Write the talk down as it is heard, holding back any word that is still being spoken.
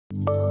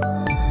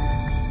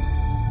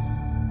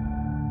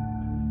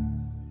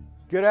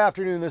Good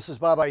afternoon, this is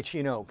Bob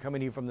Iaccino coming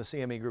to you from the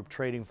CME Group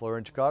trading floor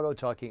in Chicago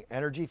talking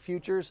energy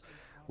futures.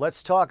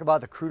 Let's talk about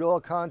the crude oil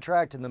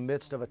contract in the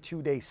midst of a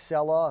two-day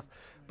sell-off.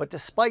 But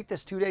despite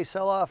this two-day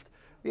sell-off,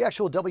 the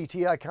actual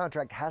WTI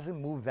contract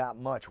hasn't moved that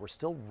much. We're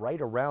still right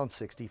around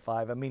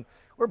 65. I mean,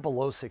 we're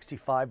below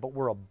 65, but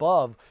we're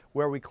above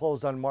where we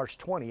closed on March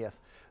 20th.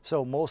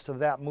 So most of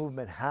that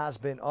movement has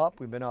been up.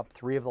 We've been up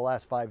 3 of the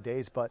last 5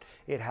 days, but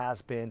it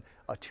has been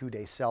a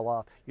two-day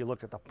sell-off. You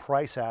look at the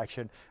price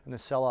action, and the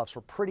sell-offs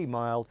were pretty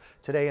mild.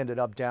 Today ended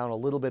up down a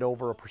little bit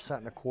over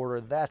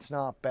 1.25%. That's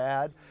not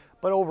bad.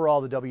 But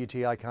overall, the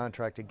WTI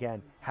contract,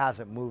 again,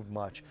 hasn't moved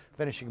much,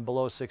 finishing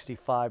below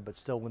 65, but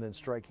still within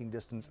striking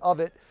distance of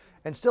it,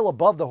 and still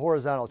above the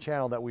horizontal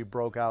channel that we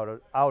broke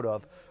out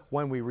of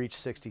when we reached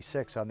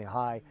 66 on the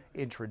high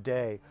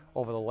intraday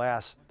over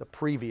the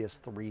previous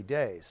 3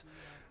 days.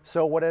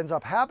 So what ends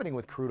up happening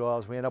with crude oil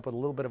is we end up with a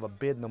little bit of a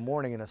bid in the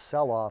morning and a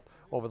sell-off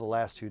over the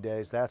last 2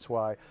 days. That's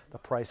why the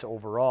price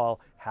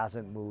overall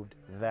hasn't moved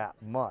that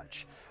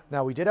much.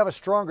 Now, we did have a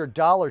stronger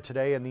dollar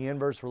today, and the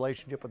inverse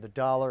relationship with the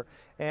dollar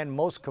and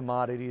most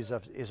commodities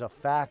is a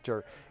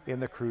factor in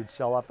the crude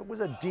sell-off. It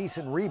was a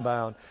decent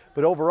rebound,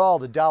 but overall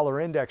the dollar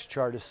index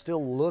chart is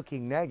still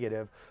looking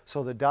negative,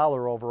 so the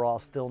dollar overall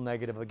still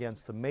negative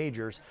against the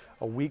majors.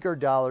 A weaker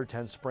dollar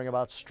tends to bring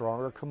about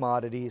stronger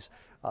commodities.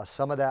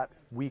 Some of that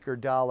weaker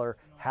dollar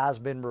has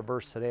been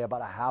reversed today,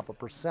 about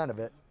 0.5% of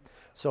it.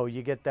 So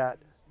you get that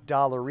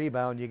dollar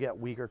rebound, you get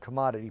weaker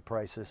commodity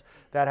prices.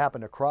 That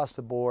happened across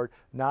the board,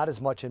 not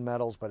as much in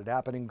metals, but it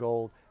happened in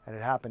gold and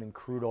it happened in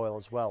crude oil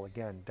as well.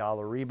 Again,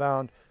 dollar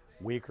rebound,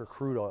 weaker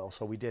crude oil.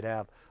 So we did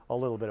have a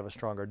little bit of a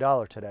stronger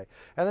dollar today.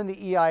 And then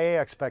the EIA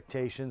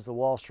expectations, the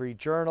Wall Street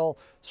Journal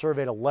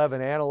surveyed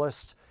 11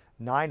 analysts.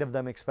 9 of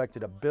them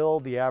expected a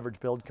build, the average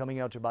build coming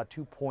out to about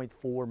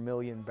 2.4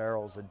 million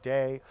barrels a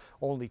day.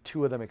 Only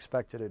 2 of them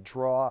expected a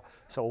draw.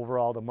 So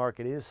overall, the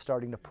market is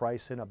starting to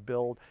price in a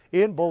build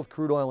in both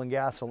crude oil and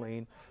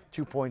gasoline.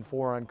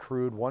 2.4 on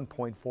crude,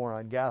 1.4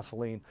 on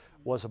gasoline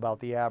was about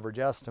the average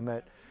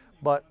estimate.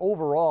 But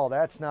overall,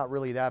 that's not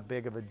really that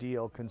big of a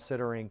deal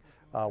considering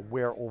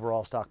where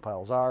overall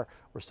stockpiles are.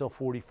 We're still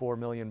 44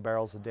 million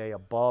barrels a day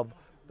above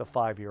the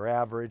 5-year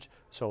average.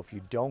 So if you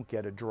don't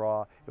get a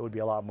draw, it would be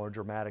a lot more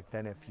dramatic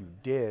than if you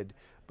did.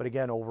 But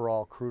again,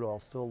 overall, crude oil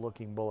still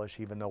looking bullish,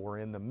 even though we're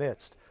in the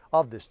midst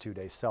of this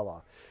 2-day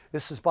sell-off.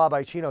 This is Bob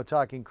Iaccino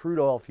talking crude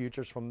oil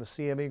futures from the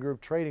CME Group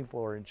trading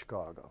floor in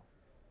Chicago.